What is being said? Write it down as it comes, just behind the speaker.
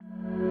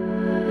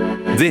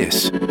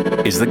This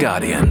is The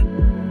Guardian.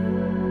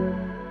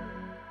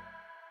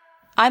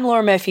 I'm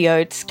Laura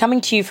Murphy-Oates, coming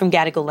to you from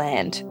Gadigal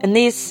Land, and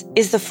this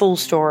is the full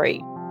story.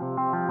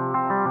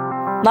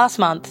 Last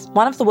month,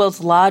 one of the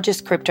world's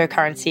largest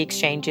cryptocurrency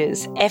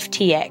exchanges,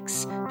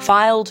 FTX,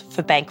 filed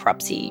for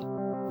bankruptcy.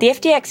 The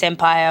FTX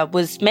empire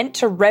was meant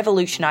to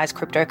revolutionise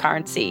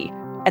cryptocurrency,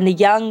 and the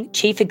young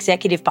chief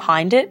executive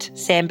behind it,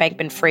 Sam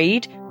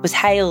Bankman-Fried, was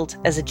hailed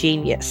as a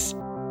genius.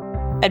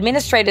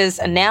 Administrators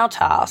are now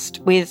tasked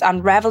with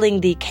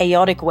unravelling the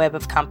chaotic web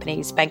of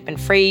companies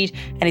Bankman-Fried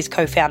and his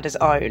co-founders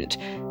owned,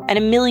 and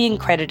 1 million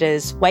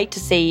creditors wait to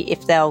see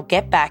if they'll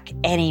get back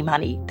any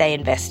money they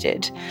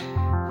invested.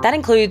 That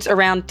includes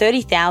around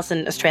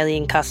 30,000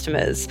 Australian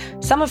customers,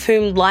 some of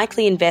whom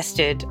likely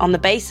invested on the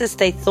basis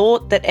they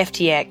thought that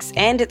FTX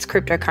and its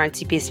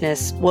cryptocurrency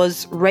business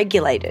was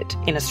regulated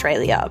in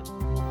Australia.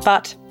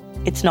 But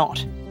it's not.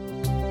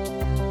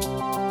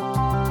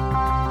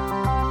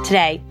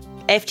 Today,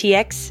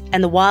 FTX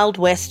and the Wild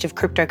West of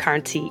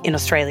cryptocurrency in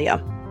Australia.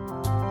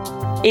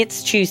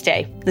 It's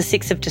Tuesday, the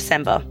 6th of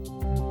December.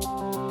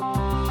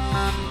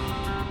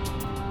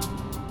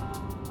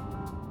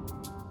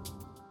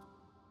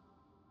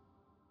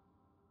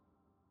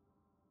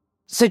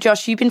 So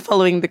Josh, you've been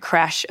following the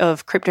crash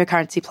of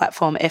cryptocurrency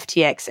platform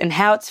FTX and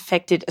how it's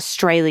affected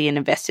Australian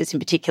investors in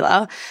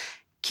particular.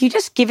 Can you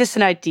just give us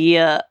an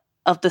idea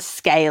of the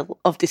scale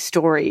of this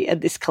story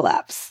and this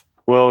collapse?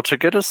 Well, to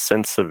get a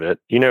sense of it,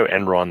 you know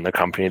Enron, the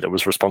company that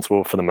was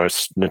responsible for the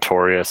most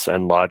notorious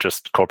and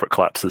largest corporate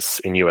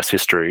collapses in US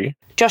history.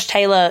 Josh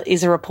Taylor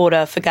is a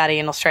reporter for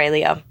Guardian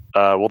Australia.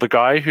 Well, the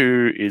guy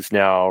who is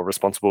now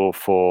responsible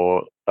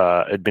for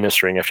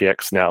administering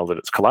FTX now that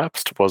it's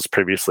collapsed was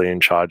previously in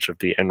charge of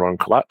the Enron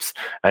collapse,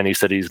 and he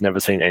said he's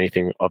never seen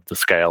anything of the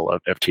scale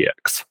of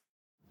FTX.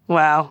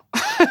 Wow.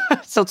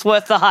 So it's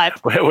worth the hype.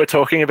 We're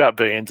talking about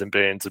billions and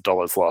billions of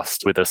dollars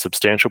lost, with a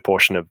substantial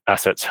portion of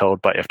assets held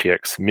by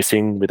FTX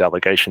missing, with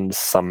allegations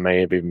some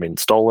may have even been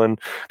stolen.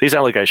 These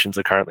allegations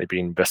are currently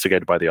being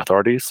investigated by the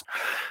authorities.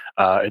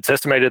 It's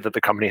estimated that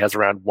the company has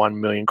around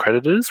 1 million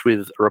creditors,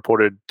 with a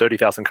reported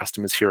 30,000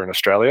 customers here in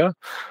Australia,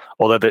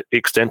 although the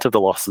extent of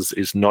the losses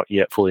is not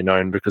yet fully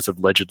known because of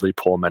allegedly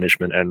poor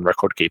management and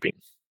record keeping.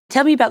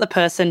 Tell me about the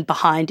person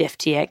behind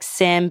FTX,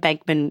 Sam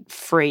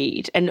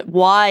Bankman-Fried, and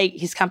why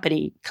his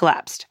company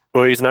collapsed.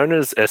 Well, he's known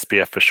as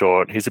SBF for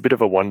short. He's a bit of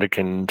a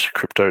wonderkind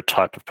crypto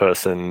type of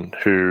person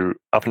who,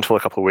 up until a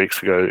couple of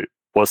weeks ago,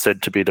 was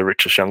said to be the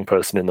richest young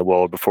person in the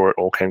world before it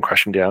all came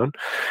crashing down.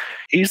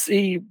 He's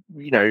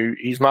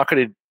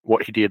marketed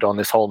what he did on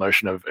this whole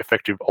notion of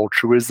effective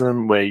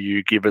altruism, where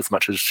you give as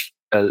much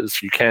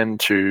as you can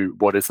to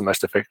what is the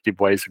most effective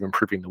ways of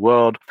improving the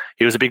world.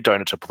 He was a big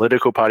donor to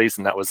political parties,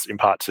 and that was in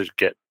part to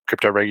get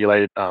crypto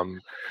regulated.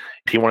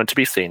 He wanted to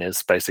be seen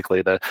as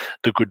basically the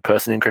good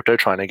person in crypto,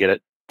 trying to get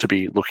it to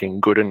be looking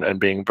good and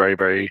being very,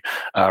 very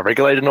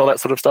regulated and all that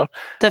sort of stuff.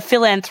 The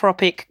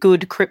philanthropic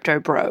good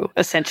crypto bro,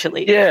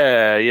 essentially.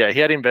 Yeah. He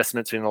had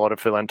investments in a lot of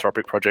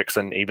philanthropic projects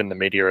and even the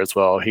media as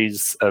well.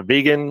 He's a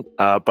vegan,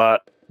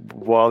 but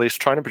while he's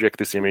trying to project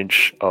this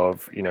image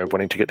of,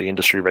 wanting to get the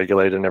industry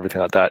regulated and everything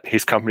like that,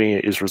 his company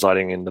is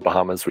residing in the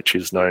Bahamas, which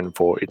is known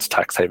for its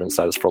tax haven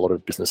status for a lot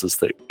of businesses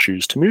that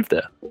choose to move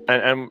there.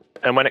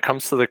 And when it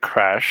comes to the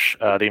crash,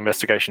 the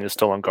investigation is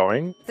still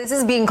ongoing. This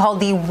is being called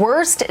the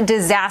worst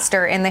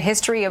disaster in the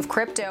history of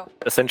crypto.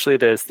 Essentially,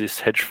 there's this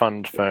hedge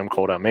fund firm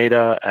called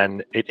Alameda,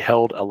 and it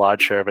held a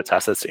large share of its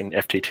assets in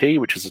FTT,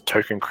 which is a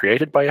token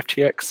created by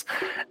FTX.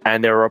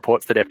 And there are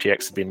reports that FTX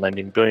has been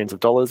lending billions of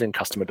dollars in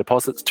customer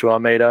deposits to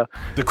Alameda.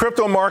 The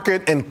crypto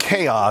market in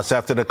chaos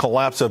after the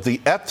collapse of the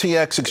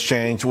FTX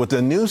exchange, with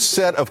a new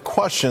set of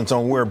questions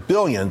on where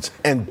billions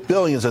and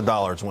billions of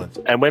dollars went.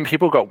 And when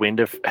people got wind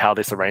of how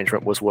this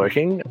arrangement was working,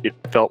 it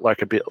felt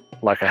like a bit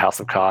like a house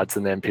of cards,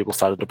 and then people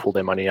started to pull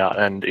their money out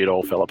and it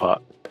all fell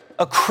apart.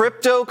 A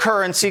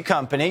cryptocurrency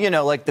company,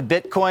 like the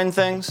Bitcoin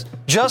things,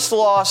 just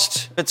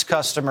lost its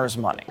customers'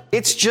 money.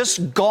 It's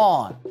just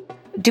gone.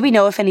 Do we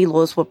know if any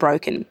laws were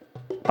broken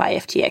by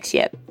FTX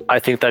yet? I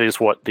think that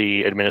is what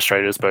the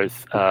administrators,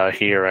 both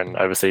here and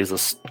overseas,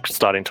 are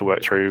starting to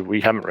work through.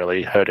 We haven't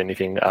really heard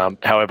anything.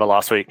 However,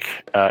 last week,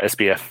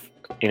 SBF,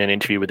 in an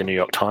interview with the New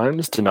York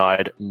Times,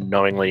 denied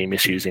knowingly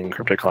misusing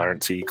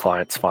cryptocurrency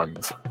clients'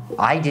 funds.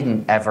 I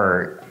didn't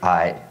ever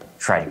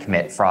try to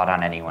commit fraud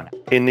on anyone.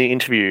 In the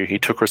interview, he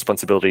took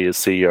responsibility as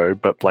CEO,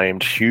 but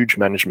blamed huge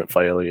management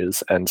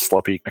failures and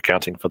sloppy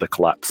accounting for the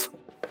collapse.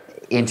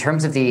 In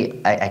terms of the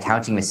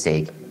accounting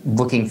mistake,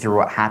 looking through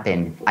what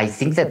happened, I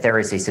think that there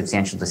is a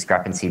substantial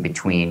discrepancy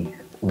between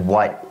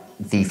what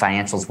the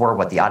financials were,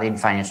 what the audited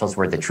financials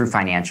were, the true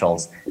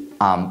financials,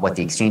 what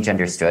the exchange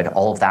understood.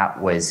 All of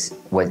that was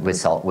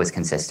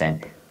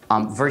consistent,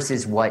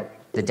 versus what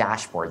the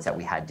dashboards that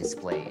we had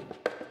displayed.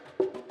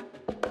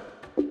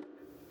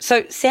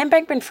 So Sam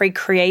Bankman-Fried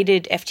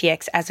created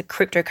FTX as a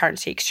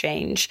cryptocurrency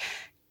exchange.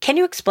 Can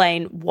you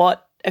explain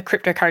what a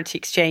cryptocurrency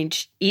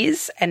exchange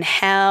is and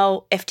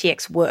how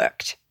FTX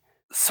worked?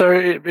 So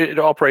it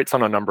operates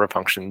on a number of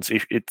functions.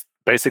 It's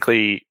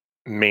basically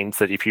means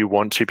that if you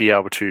want to be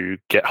able to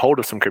get hold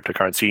of some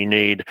cryptocurrency, you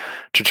need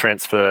to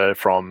transfer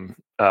from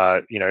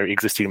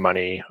existing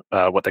money,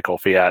 what they call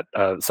fiat.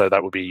 So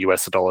that would be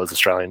US dollars,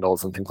 Australian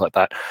dollars, and things like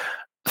that,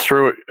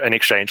 through an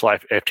exchange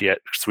like FTX,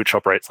 which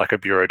operates like a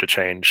bureau to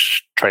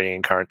change trading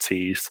in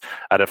currencies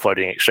at a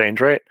floating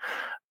exchange rate.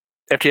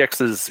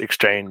 FTX's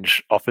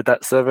exchange offered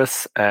that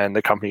service, and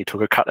the company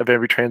took a cut of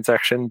every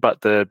transaction,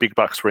 but the big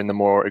bucks were in the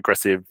more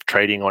aggressive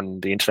trading on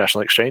the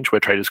international exchange, where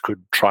traders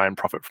could try and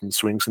profit from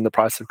swings in the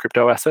price of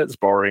crypto assets,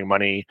 borrowing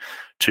money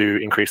to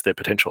increase their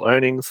potential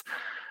earnings.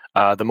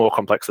 The more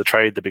complex the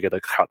trade, the bigger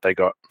the cut they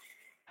got.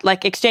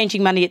 Like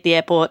exchanging money at the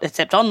airport,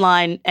 except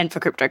online and for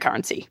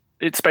cryptocurrency.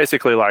 It's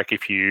basically like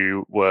if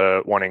you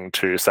were wanting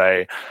to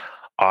say,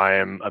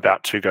 I'm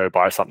about to go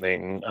buy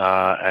something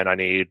and I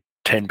need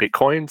 10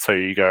 Bitcoin. So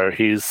you go,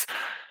 here's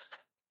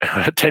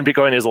 10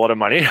 Bitcoin is a lot of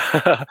money.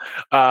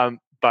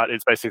 But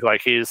it's basically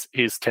like,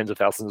 here's tens of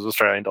thousands of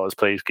Australian dollars.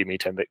 Please give me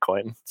 10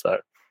 Bitcoin. So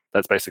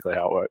that's basically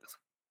how it works.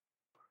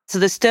 So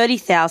there's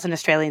 30,000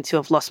 Australians who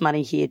have lost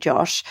money here,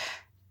 Josh.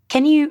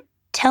 Can you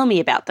tell me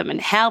about them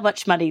and how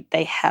much money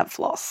they have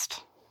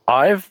lost?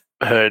 I've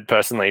heard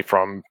personally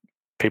from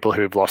people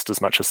who've lost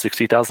as much as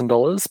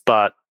 $60,000,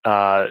 but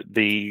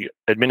the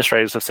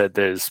administrators have said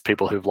there's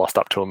people who've lost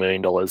up to $1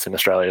 million in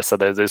Australia. So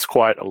there's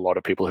quite a lot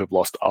of people who've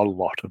lost a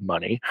lot of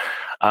money.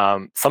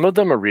 Some of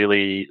them are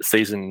really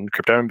seasoned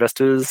crypto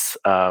investors.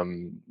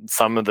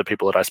 Some of the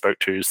people that I spoke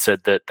to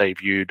said that they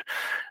viewed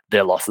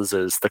their losses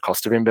as the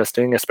cost of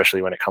investing,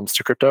 especially when it comes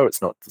to crypto.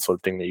 It's not the sort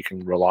of thing that you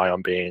can rely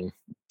on being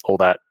all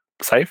that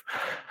safe.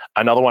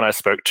 Another one I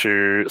spoke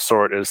to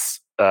saw it as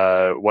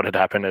what had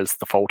happened as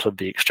the fault of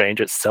the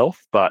exchange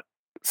itself, but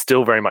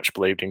still very much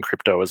believed in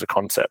crypto as a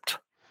concept.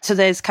 So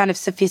there's kind of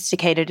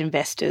sophisticated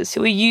investors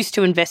who are used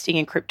to investing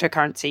in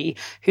cryptocurrency,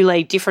 who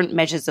lay different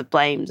measures of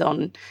blames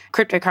on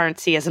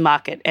cryptocurrency as a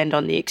market and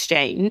on the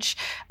exchange.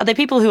 Are there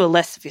people who are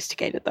less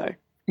sophisticated, though?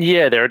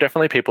 Yeah, there are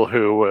definitely people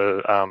who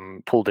were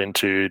pulled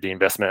into the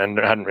investment and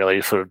hadn't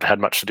really sort of had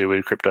much to do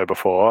with crypto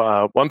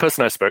before. One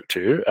person I spoke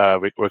to,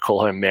 we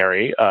call her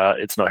Mary.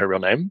 It's not her real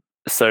name.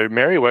 So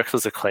Mary works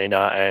as a cleaner,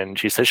 and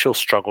she says she'll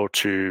struggle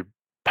to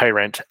pay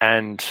rent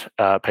and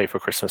pay for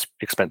Christmas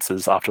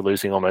expenses after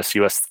losing almost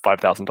US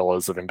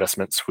 $5,000 of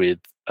investments with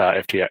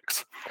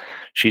FTX.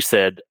 She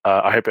said,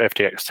 I hope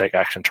FTX take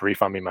action to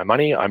refund me my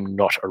money. I'm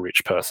not a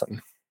rich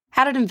person.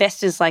 How did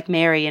investors like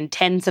Mary and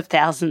tens of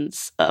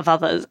thousands of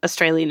other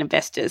Australian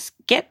investors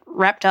get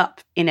wrapped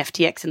up in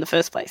FTX in the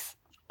first place?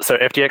 So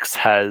FTX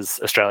has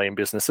Australian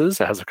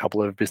businesses. It has a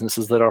couple of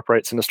businesses that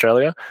operates in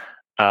Australia.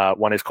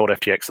 One is called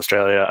FTX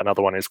Australia.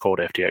 Another one is called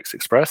FTX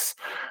Express.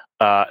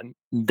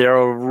 There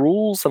are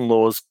rules and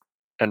laws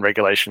and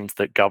regulations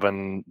that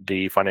govern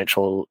the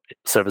financial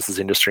services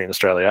industry in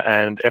Australia,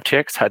 and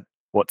FTX had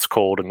what's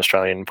called an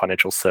Australian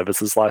Financial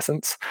Services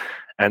License.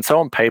 And so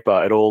on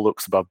paper, it all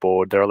looks above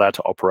board. They're allowed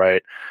to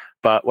operate.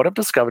 But what I've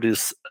discovered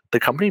is the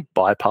company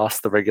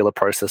bypassed the regular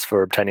process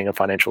for obtaining a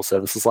financial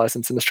services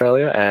license in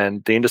Australia,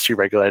 and the industry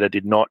regulator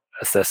did not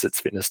assess its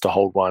fitness to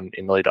hold one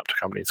in the lead up to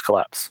the company's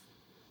collapse.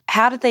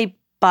 How did they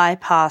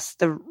bypass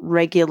the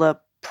regular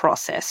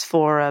process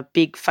for a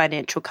big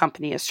financial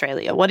company in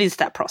Australia? What is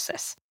that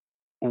process?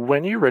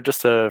 When you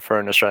register for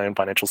an Australian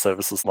Financial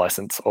Services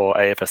License, or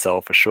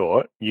AFSL for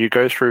short, you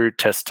go through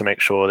tests to make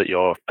sure that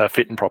you're a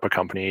fit and proper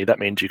company. That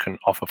means you can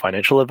offer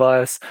financial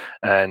advice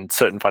and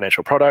certain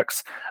financial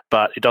products,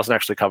 but it doesn't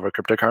actually cover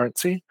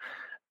cryptocurrency.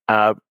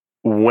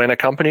 When a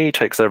company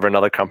takes over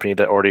another company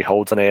that already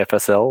holds an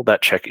AFSL,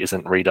 that check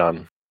isn't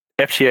redone.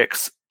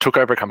 FTX took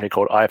over a company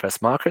called IFS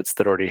Markets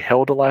that already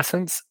held a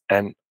license,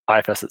 and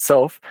IFS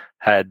itself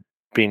had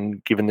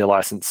been given the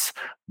license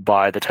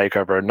by the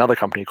takeover of another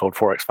company called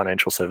Forex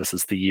Financial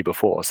Services the year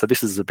before. So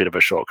this is a bit of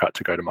a shortcut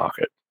to go to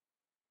market.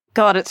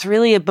 God, it's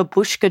really a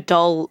babushka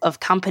doll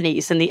of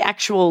companies, and the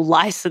actual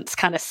license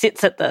kind of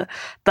sits at the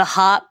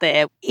heart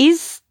there.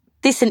 Is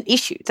this an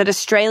issue that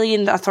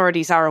Australian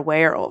authorities are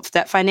aware of,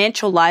 that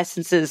financial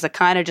licenses are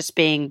kind of just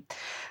being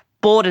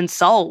bought and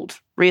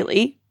sold,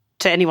 really,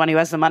 to anyone who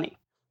has the money?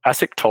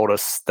 ASIC told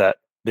us that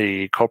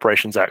the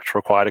Corporations Act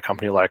required a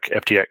company like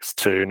FTX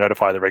to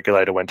notify the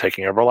regulator when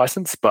taking over a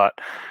license, but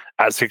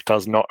ASIC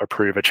does not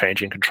approve a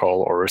change in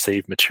control or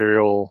receive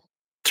material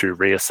to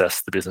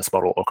reassess the business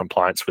model or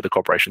compliance with the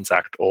Corporations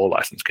Act or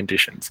license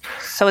conditions.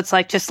 So it's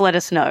like, just let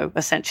us know,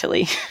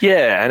 essentially.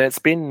 Yeah, and it's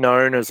been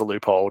known as a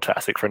loophole to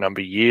ASIC for a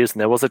number of years, and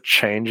there was a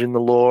change in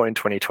the law in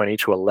 2020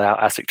 to allow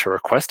ASIC to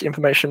request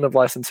information of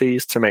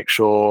licensees to make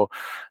sure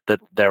that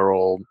they're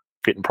all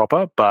fit and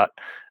proper, but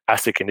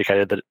ASIC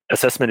indicated that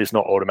assessment is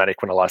not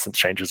automatic when a license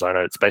changes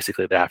owner. It's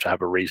basically they have to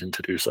have a reason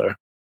to do so.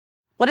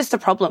 What is the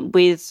problem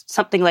with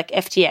something like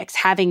FTX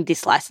having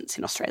this license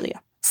in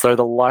Australia? So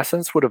the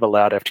license would have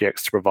allowed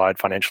FTX to provide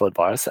financial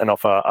advice and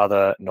offer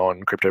other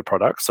non-crypto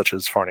products such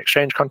as foreign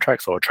exchange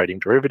contracts or trading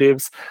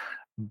derivatives,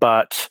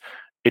 but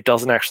it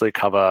doesn't actually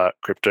cover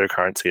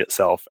cryptocurrency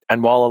itself.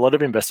 And while a lot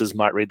of investors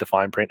might read the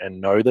fine print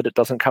and know that it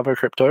doesn't cover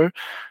crypto,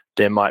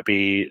 there might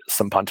be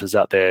some punters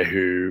out there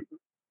who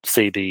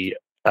see the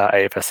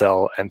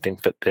AFSL and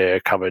think that they're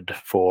covered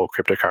for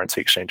cryptocurrency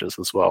exchanges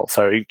as well.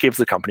 So it gives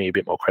the company a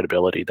bit more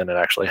credibility than it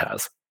actually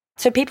has.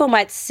 So people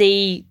might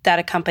see that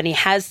a company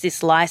has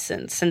this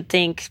license and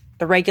think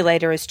the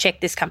regulator has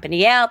checked this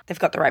company out, they've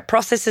got the right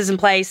processes in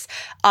place,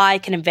 I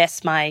can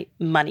invest my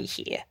money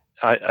here.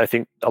 I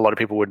think a lot of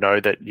people would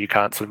know that you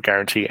can't sort of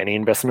guarantee any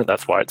investment.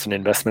 That's why it's an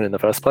investment in the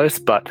first place.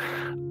 But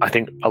I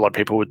think a lot of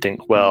people would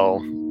think,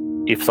 well,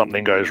 if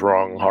something goes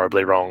wrong,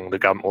 horribly wrong, the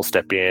government will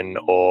step in,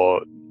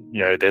 or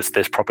there's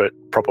proper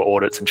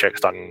audits and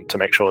checks done to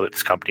make sure that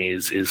this company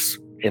is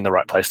in the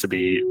right place to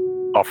be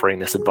offering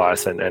this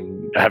advice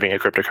and having a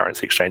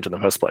cryptocurrency exchange in the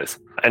first place.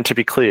 And to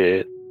be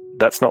clear,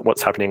 that's not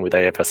what's happening with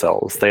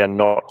AFSLs. They are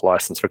not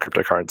licensed for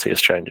cryptocurrency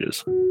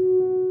exchanges.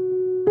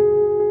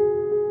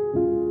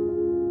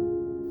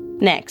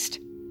 Next,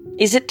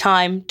 is it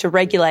time to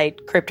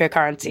regulate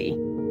cryptocurrency?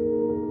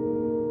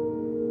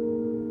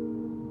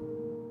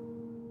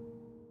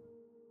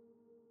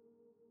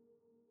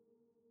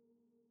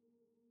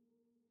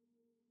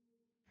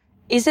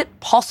 Is it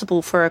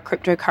possible for a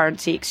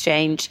cryptocurrency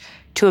exchange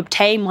to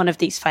obtain one of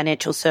these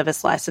financial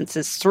service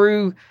licenses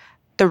through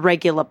the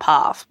regular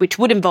path, which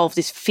would involve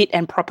this fit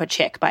and proper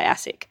check by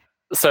ASIC?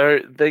 So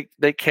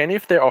they can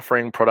if they're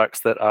offering products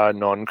that are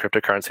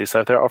non-cryptocurrency.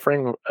 So if they're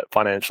offering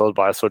financial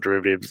advice or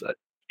derivatives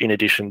in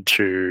addition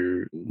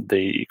to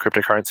the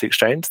cryptocurrency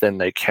exchange, then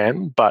they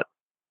can. But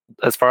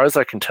as far as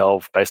I can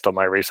tell, based on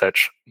my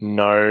research,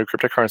 no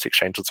cryptocurrency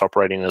exchange that's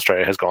operating in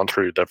Australia has gone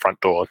through the front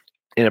door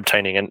in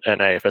obtaining an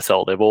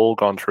AFSL. They've all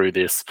gone through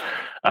this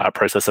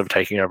process of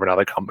taking over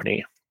another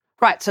company.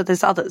 Right, so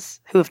there's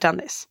others who have done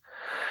this.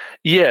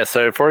 Yeah,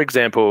 so for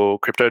example,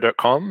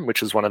 Crypto.com,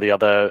 which is one of the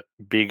other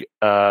big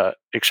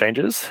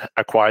exchanges,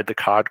 acquired the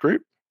Card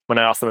Group. When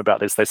I asked them about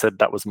this, they said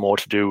that was more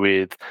to do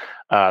with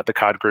the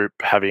Card Group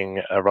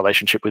having a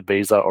relationship with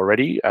Visa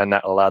already, and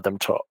that allowed them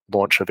to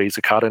launch a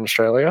Visa card in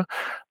Australia.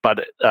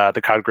 But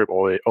the Card Group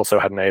also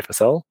had an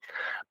AFSL.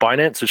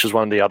 Binance, which is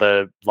one of the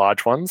other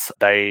large ones,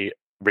 they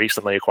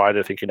recently acquired,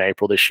 I think in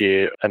April this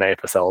year, an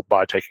AFSL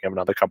by taking over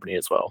another company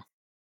as well.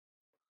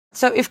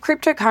 So if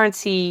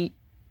cryptocurrency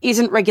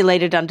isn't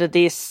regulated under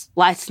this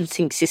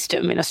licensing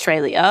system in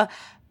Australia,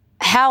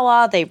 how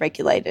are they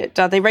regulated?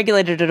 Are they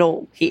regulated at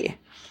all here?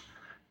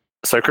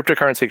 So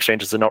cryptocurrency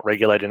exchanges are not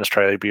regulated in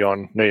Australia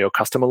beyond Know Your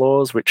Customer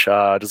laws, which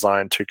are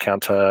designed to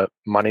counter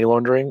money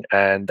laundering,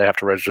 and they have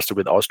to register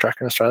with AUSTRAC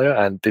in Australia,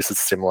 and this is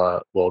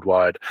similar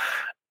worldwide.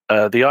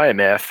 The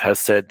IMF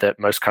has said that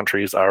most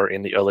countries are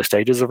in the early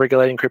stages of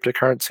regulating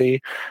cryptocurrency.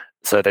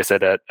 So they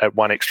said at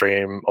one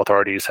extreme,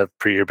 authorities have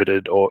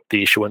prohibited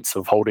the issuance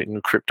of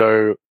holding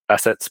crypto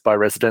assets by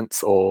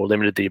residents or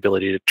limited the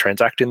ability to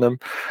transact in them.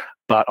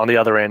 But on the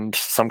other end,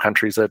 some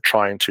countries are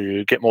trying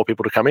to get more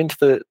people to come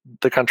into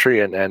the country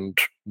and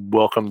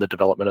welcome the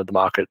development of the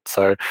market.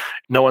 So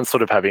no one's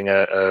sort of having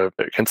a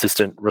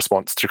consistent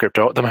response to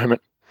crypto at the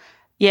moment.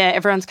 Yeah,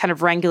 everyone's kind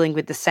of wrangling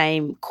with the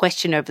same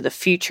question over the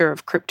future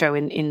of crypto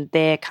in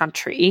their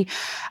country.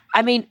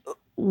 I mean,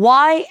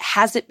 why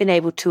has it been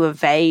able to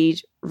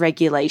evade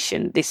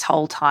regulation this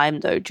whole time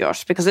though,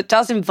 Josh? Because it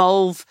does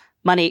involve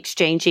money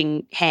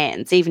exchanging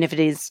hands, even if it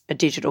is a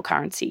digital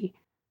currency.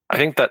 I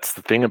think that's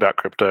the thing about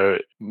crypto.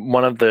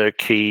 One of the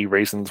key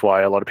reasons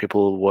why a lot of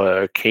people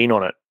were keen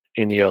on it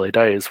in the early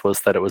days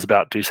was that it was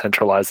about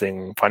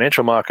decentralizing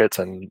financial markets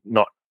and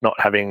not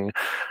having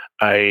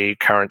a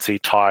currency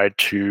tied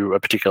to a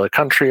particular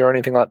country or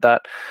anything like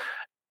that.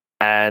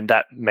 And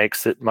that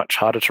makes it much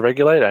harder to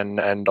regulate,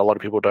 and a lot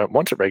of people don't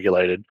want it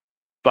regulated.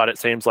 But it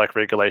seems like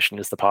regulation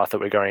is the path that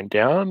we're going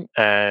down,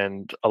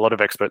 and a lot of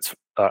experts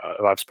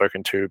I've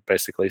spoken to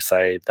basically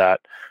say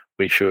that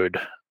we should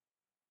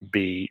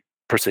be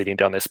proceeding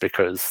down this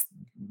because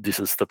this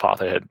is the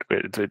path ahead.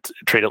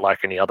 Treat it like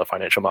any other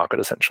financial market,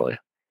 essentially.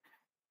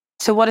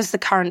 So what is the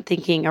current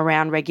thinking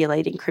around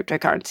regulating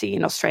cryptocurrency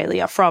in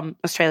Australia from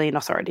Australian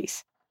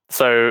authorities?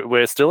 So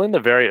we're still in the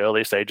very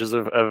early stages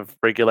of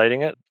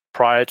regulating it.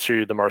 Prior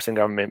to the Morrison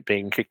government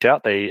being kicked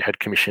out, they had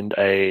commissioned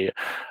a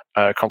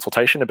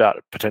consultation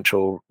about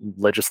potential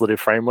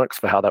legislative frameworks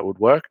for how that would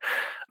work.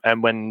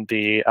 And when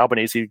the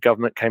Albanese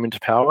government came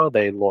into power,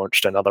 they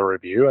launched another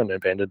review and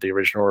abandoned the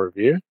original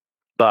review.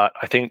 But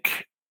I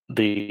think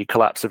the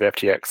collapse of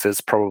FTX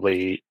has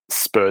probably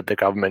spurred the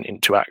government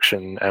into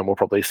action, and we'll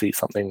probably see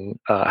something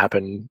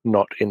happen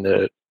not in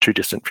the too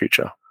distant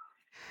future.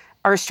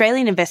 Are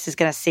Australian investors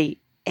going to see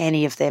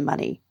any of their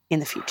money in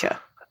the future?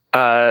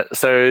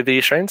 So the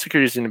Australian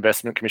Securities and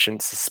Investment Commission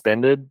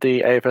suspended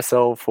the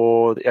AFSL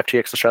for the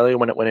FTX Australia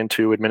when it went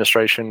into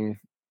administration,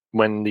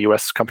 when the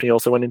US company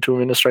also went into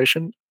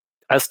administration.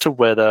 As to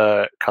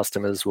whether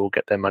customers will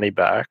get their money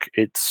back,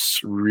 it's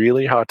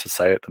really hard to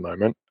say at the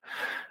moment.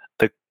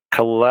 The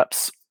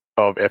collapse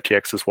of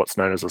FTX is what's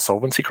known as a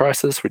solvency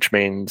crisis, which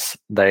means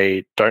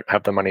they don't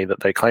have the money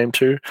that they claim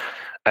to.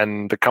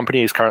 And the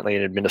company is currently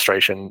in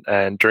administration.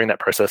 And during that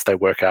process, they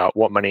work out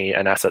what money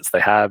and assets they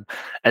have,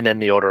 and then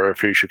the order of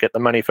who should get the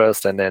money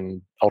first, and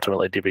then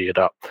ultimately divvy it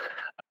up.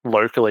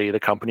 Locally, the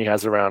company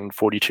has around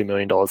 $42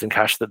 million in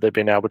cash that they've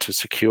been able to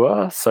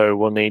secure. So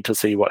we'll need to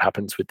see what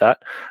happens with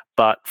that.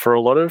 But for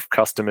a lot of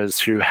customers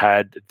who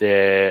had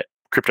their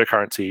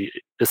cryptocurrency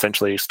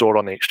essentially stored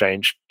on the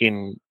exchange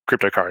in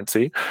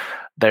cryptocurrency,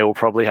 they will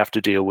probably have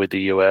to deal with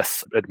the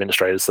US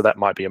administrators. So that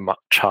might be a much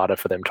harder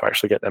for them to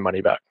actually get their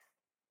money back.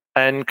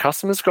 And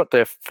customers got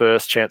their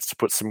first chance to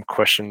put some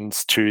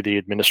questions to the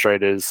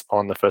administrators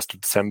on the 1st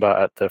of December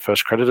at the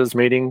first creditors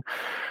meeting.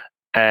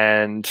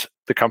 And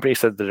the company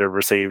said that it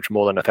received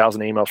more than 1,000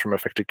 emails from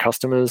affected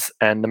customers.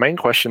 And the main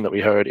question that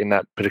we heard in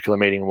that particular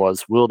meeting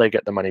was, will they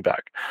get the money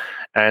back?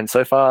 And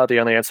so far, the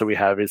only answer we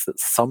have is that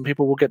some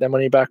people will get their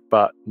money back,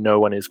 but no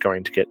one is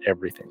going to get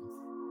everything.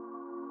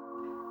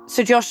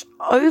 So, Josh,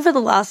 over the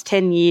last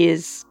 10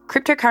 years,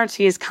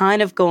 cryptocurrency has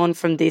kind of gone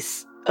from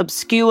this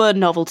obscure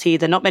novelty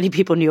that not many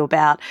people knew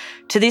about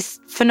to this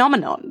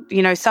phenomenon.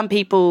 You know, some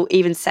people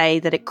even say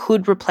that it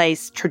could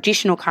replace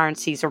traditional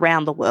currencies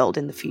around the world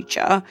in the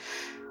future.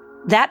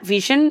 That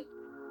vision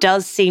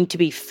does seem to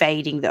be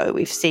fading, though.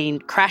 We've seen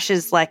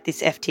crashes like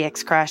this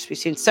FTX crash. We've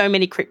seen so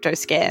many crypto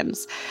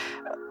scams.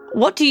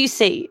 What do you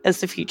see as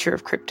the future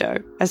of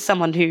crypto, as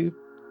someone who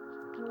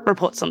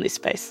reports on this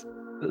space?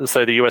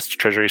 So the US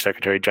Treasury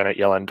Secretary Janet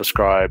Yellen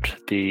described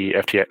the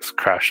FTX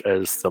crash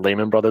as the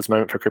Lehman Brothers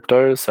moment for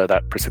crypto. So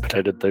that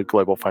precipitated the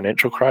global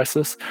financial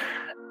crisis.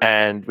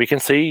 And we can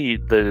see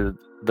the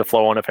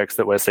flow-on effects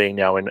that we're seeing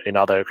now in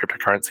other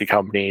cryptocurrency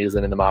companies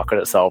and in the market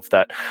itself,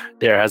 that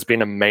there has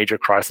been a major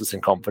crisis in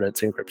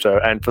confidence in crypto.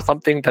 And for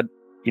something that,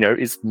 you know,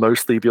 is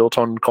mostly built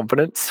on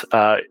confidence,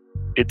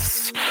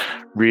 it's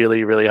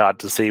really, really hard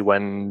to see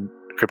when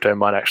crypto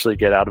might actually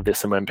get out of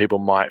this and when people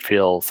might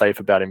feel safe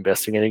about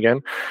investing in it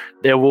again.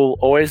 There will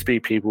always be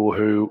people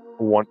who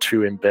want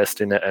to invest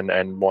in it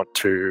and want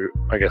to,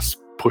 I guess,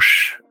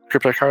 push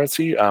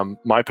cryptocurrency.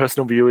 My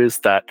personal view is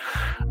that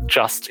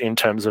just in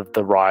terms of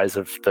the rise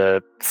of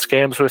the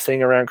scams we're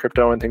seeing around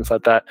crypto and things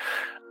like that,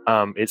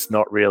 it's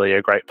not really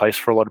a great place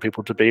for a lot of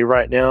people to be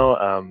right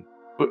now.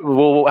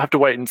 We'll have to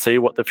wait and see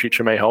what the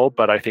future may hold,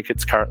 but I think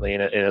it's currently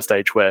in a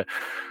stage where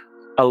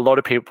a lot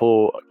of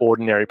people,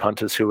 ordinary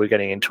punters who are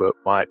getting into it,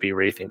 might be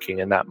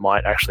rethinking, and that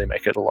might actually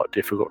make it a lot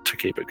difficult to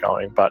keep it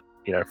going. But,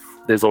 you know,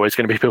 there's always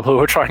going to be people who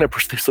are trying to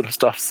push this sort of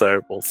stuff,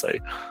 so we'll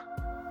see.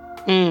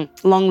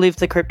 Long live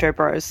the crypto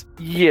bros.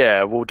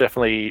 Yeah, we'll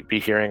definitely be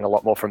hearing a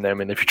lot more from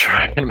them in the future,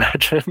 I can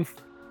imagine.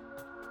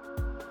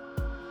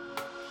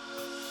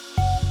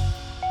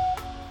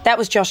 That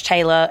was Josh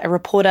Taylor, a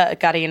reporter at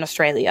Guardian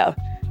Australia.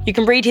 You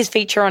can read his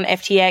feature on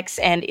FTX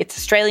and its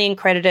Australian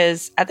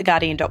creditors at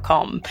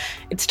theguardian.com.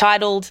 It's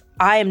titled,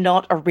 I Am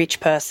Not a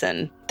Rich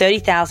Person,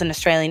 30,000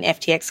 Australian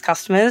FTX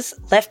customers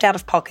left out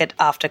of pocket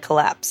after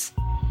collapse.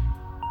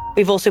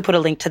 We've also put a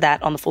link to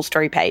that on the full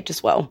story page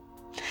as well.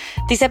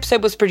 This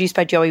episode was produced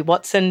by Joey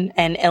Watson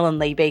and Ellen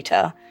Lee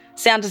Beater.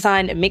 Sound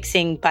design and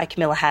mixing by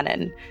Camilla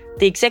Hannon.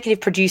 The executive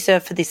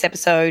producer for this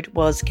episode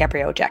was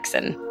Gabrielle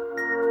Jackson.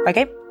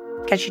 Okay,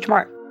 catch you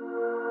tomorrow.